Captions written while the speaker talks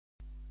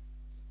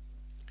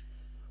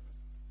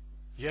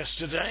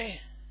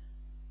Yesterday,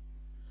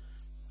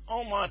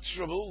 all my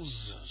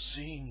troubles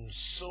seemed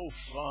so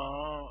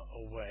far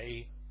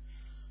away.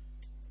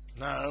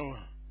 Now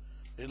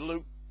it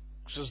looks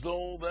as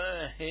though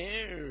they're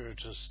here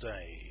to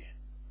stay.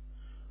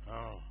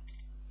 Oh,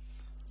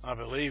 I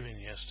believe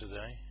in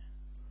yesterday.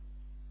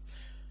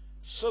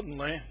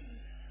 Suddenly,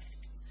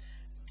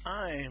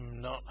 I'm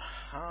not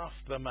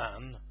half the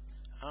man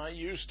I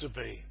used to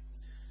be.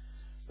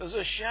 There's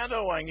a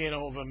shadow hanging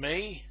over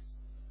me.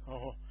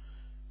 Oh,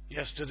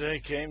 yesterday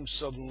came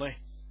suddenly.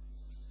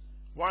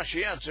 Why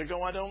she had to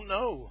go, I don't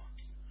know.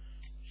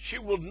 She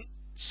wouldn't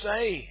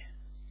say.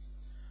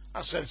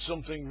 I said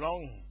something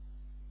wrong.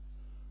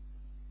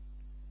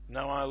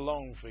 Now I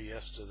long for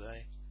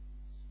yesterday.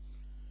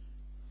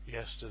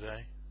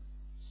 Yesterday.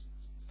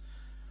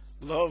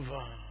 Love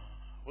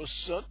was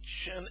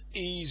such an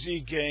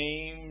easy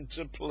game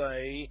to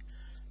play.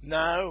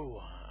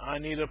 Now I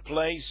need a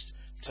place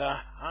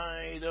to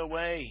hide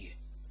away.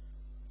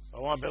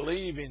 Oh, I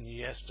believe in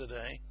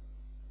yesterday.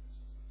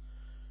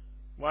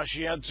 Why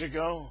she had to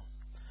go,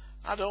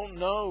 I don't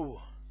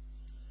know.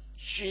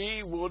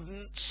 She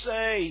wouldn't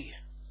say.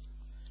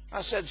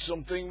 I said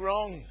something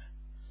wrong.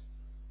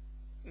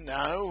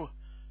 Now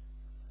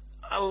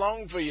I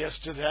long for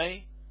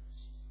yesterday.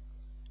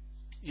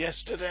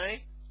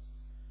 Yesterday.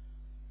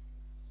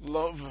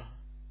 Love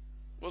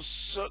was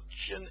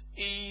such an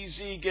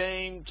easy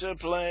game to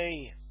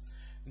play.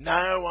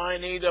 Now I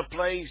need a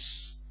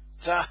place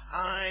to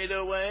hide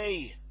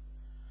away.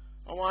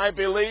 Oh, I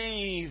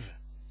believe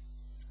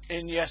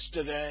in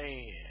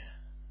yesterday.